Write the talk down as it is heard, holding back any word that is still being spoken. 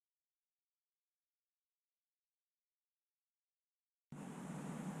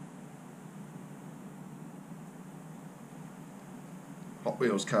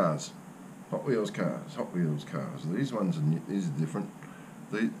Wheels cars. Hot Wheels cars. Hot Wheels cars. These ones are these are different.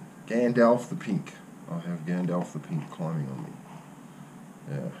 The Gandalf the Pink. I have Gandalf the Pink climbing on me.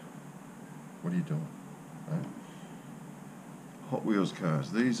 Yeah. What are you doing? Huh? Hot Wheels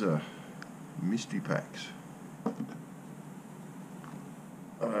cars. These are mystery packs. I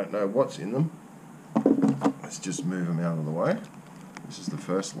don't know what's in them. Let's just move them out of the way. This is the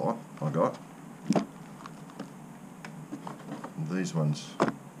first lot I got. And these ones,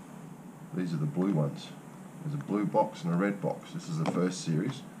 these are the blue ones. There's a blue box and a red box. This is the first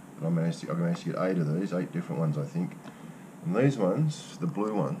series. And I managed to get 8 of these, 8 different ones I think. And these ones, the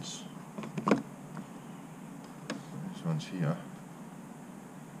blue ones, these ones here,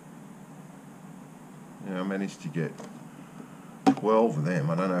 yeah, I managed to get 12 of them.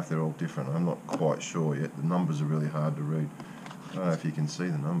 I don't know if they're all different. I'm not quite sure yet. The numbers are really hard to read. I don't know if you can see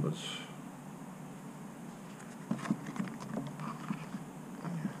the numbers.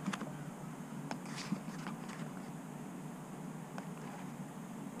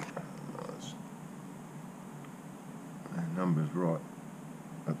 The numbers right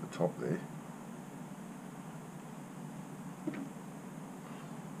at the top there.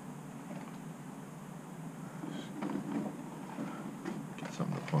 Get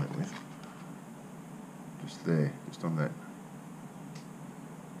something to point with. Just there, just on that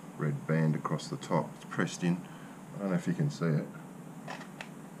red band across the top. It's pressed in. I don't know if you can see it.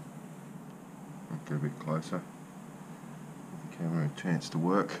 I'll get a bit closer. Give the camera a chance to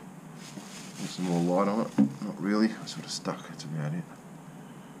work. Get some more light on it. Not really. I'm sort of stuck. That's about it.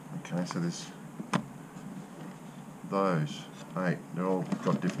 Okay, so there's those 8. They're all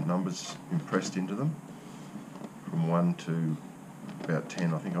got different numbers impressed into them. From 1 to about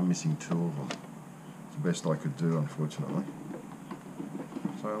 10. I think I'm missing 2 of them. It's the best I could do, unfortunately.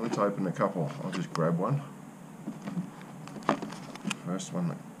 So let's open a couple. I'll just grab one. First one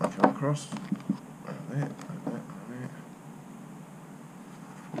that I come across. Right there, right there, right there.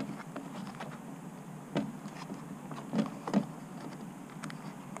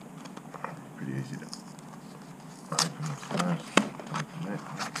 Pretty easy to open it first. Open that.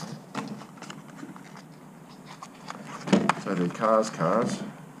 So they're cars,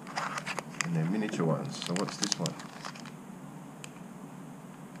 and they're miniature ones. So what's this one?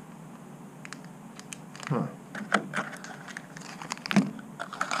 Huh.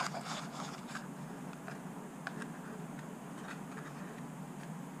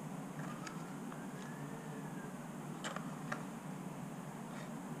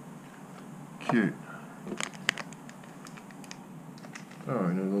 Cute. Oh,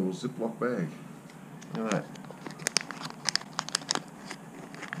 in a little Ziploc bag. Look at that.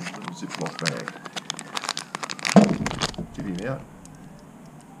 A little Ziploc bag. Get him out.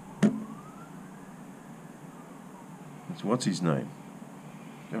 So what's his name?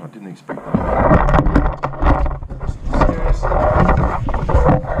 Oh, I didn't expect that. Seriously?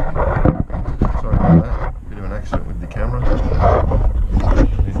 Sorry about that. Bit of an accident with the camera.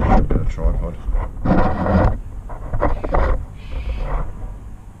 Need to get a better tripod.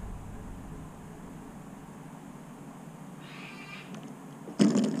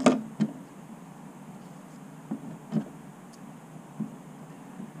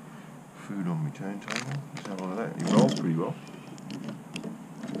 Food on my turntable. Let's have a look at that. He rolls pretty well.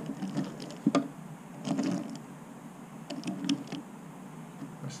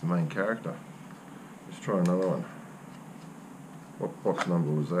 That's the main character. Let's try another one. What box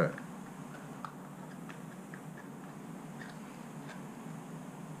number was that?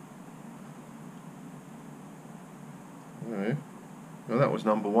 Yeah. Well, that was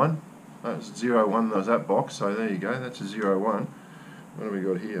number 1. That was 01. That was that box. So there you go. That's a 01. What have we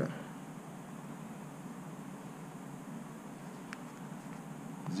got here?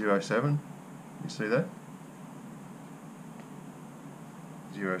 07. You see that?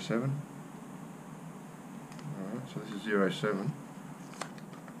 07. Alright, so this is 07.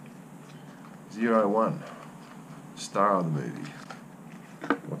 01. Star of the movie.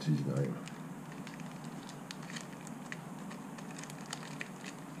 What's his name?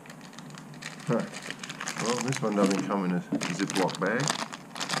 Huh. Well, this one doesn't come in a Ziploc bag.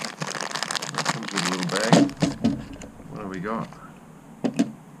 It comes with a little bag. What have we got?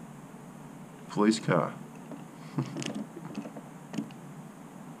 Police car.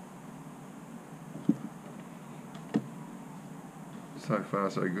 So far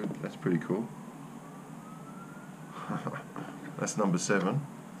so good. That's pretty cool. That's number 7.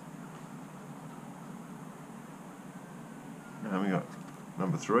 Now we got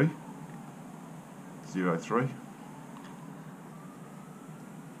number 3. 03.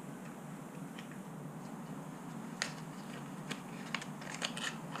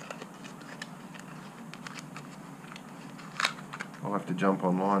 have to jump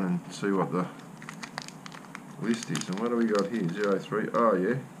online and see what the list is. And what do we got here? 03. Oh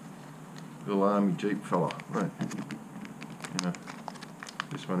yeah, little army Jeep fella. Right. You know,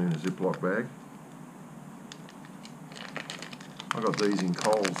 this one in a Ziploc bag. I got these in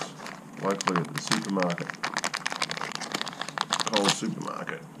Coles locally at the supermarket. Coles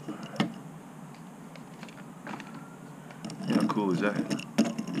supermarket. How cool is that?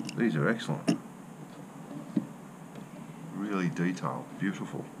 These are excellent. Really detailed,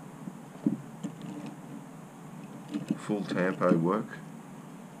 beautiful. Full tampo work.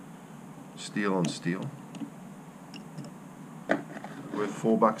 Steel on steel. Worth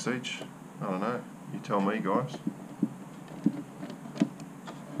 $4 each. I don't know. You tell me, guys.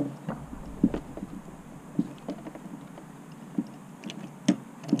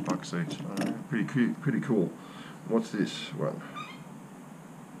 $4 each. I don't know. Pretty cute. Pretty cool. What's this one?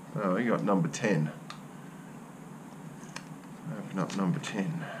 Oh, you got number 10. Open up number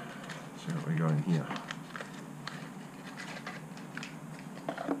 10. See what we got in here.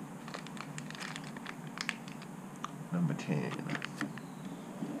 Number 10.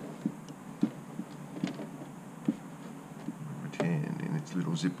 Number 10 in its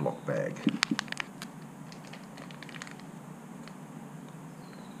little Ziploc bag.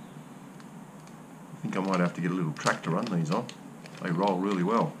 I think I might have to get a little track to run these on. They roll really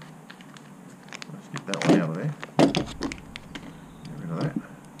well. Let's get that one out of there. Get rid of that.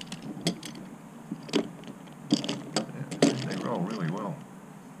 Yeah, they roll really well.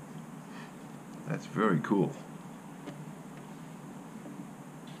 That's very cool.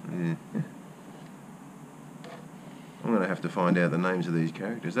 Yeah. I'm going to have to find out the names of these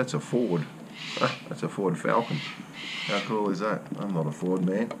characters. That's a Ford. That's a Ford Falcon. How cool is that? I'm not a Ford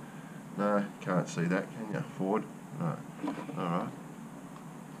man. No, can't see that, can you? Ford? No. Alright.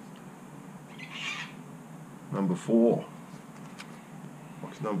 Number 4.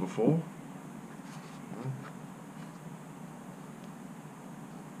 What's number 4?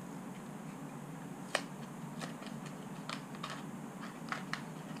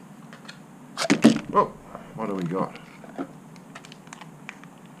 Oh, what do we got?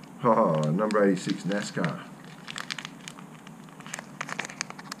 Oh, number 86 NASCAR.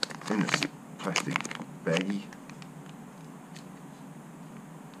 In this plastic baggie.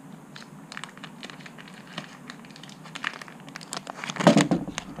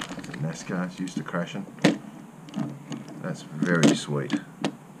 The NASCAR's used to crashing. That's very sweet.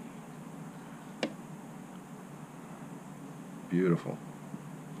 Beautiful.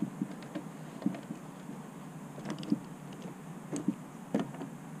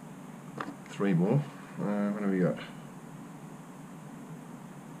 Three more. What do we got?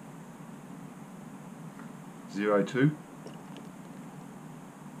 02.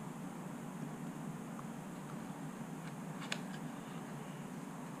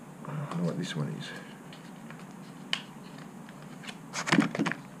 I don't know what this one is.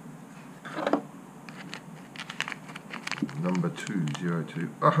 Number 202.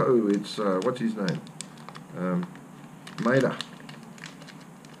 Oh, it's what's his name? Metak.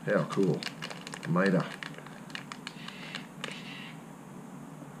 How cool. Metak.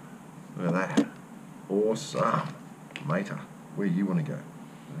 Look at that. Awesome. Metak. Where you want to go?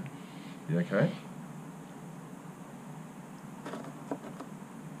 You okay?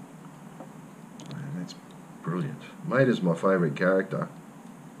 Man, that's brilliant. Metak's my favourite character.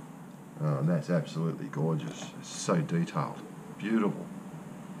 Oh, and that's absolutely gorgeous. It's so detailed. Beautiful.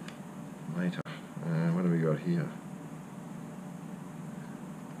 Metak. What do we got here?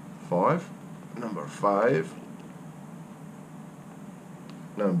 5. Number 5.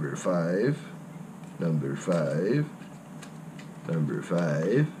 Number 5. Number 5. Number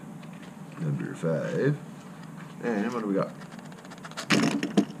 5. Number 5. And what do we got?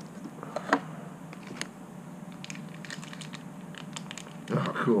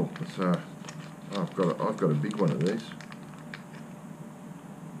 Oh, cool. It's, I've got a big one of these.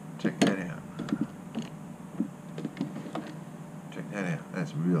 Check that out. Check that out.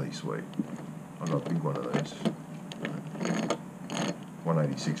 That's really sweet. I've got a big one of these.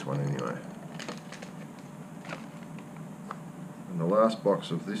 186 one anyway. And the last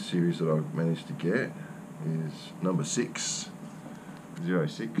box of this series that I've managed to get is number 6.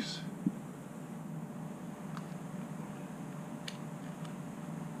 06.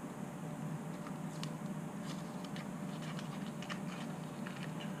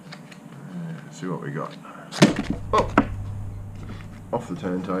 See what we got. Oh! Off the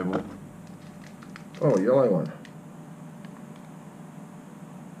turntable. Oh, a yellow one.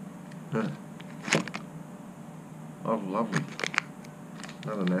 Huh. Oh, lovely.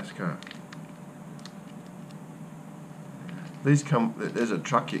 Another NASCAR. These come, there's a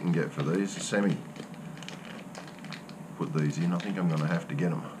truck you can get for these, a semi. Put these in, I think I'm going to have to get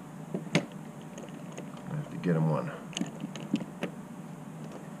them. I have to get them one.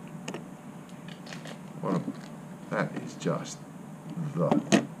 That is just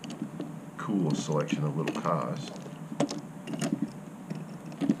the coolest selection of little cars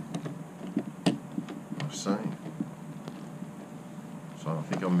I've seen. So I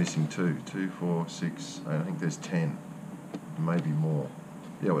think I'm missing 2, 4, 6, I think there's 10, maybe more.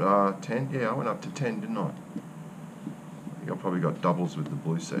 Yeah, well, 10, yeah, I went up to 10, didn't I? I think I probably got doubles with the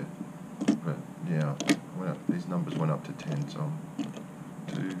blue set, but yeah, these numbers went up to 10, so I'm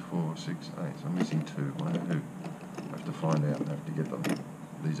 2, 4, 6, 8, so I'm missing 2, 1, 2. I have to find out, I have to get them.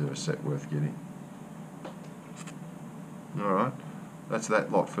 These are a set worth getting. Alright, that's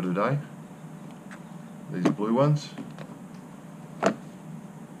that lot for today. These blue ones.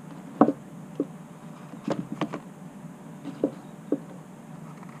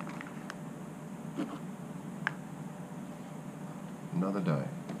 Another day.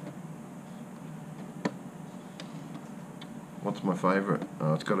 What's my favourite?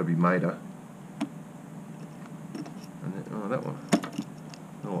 Oh, it's got to be metak. And then, oh, that one.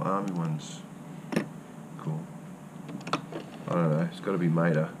 Little army ones. Cool. I don't know. It's got to be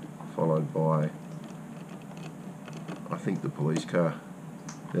metak, followed by, I think, the police car,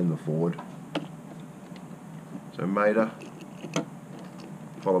 then the Ford. So metak,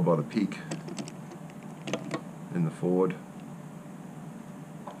 followed by the pick, then the Ford.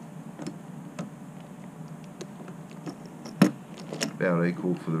 About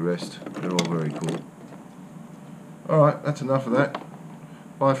equal for the rest. They're all very cool. Alright, that's enough of that.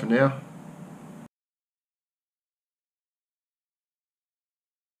 Bye for now.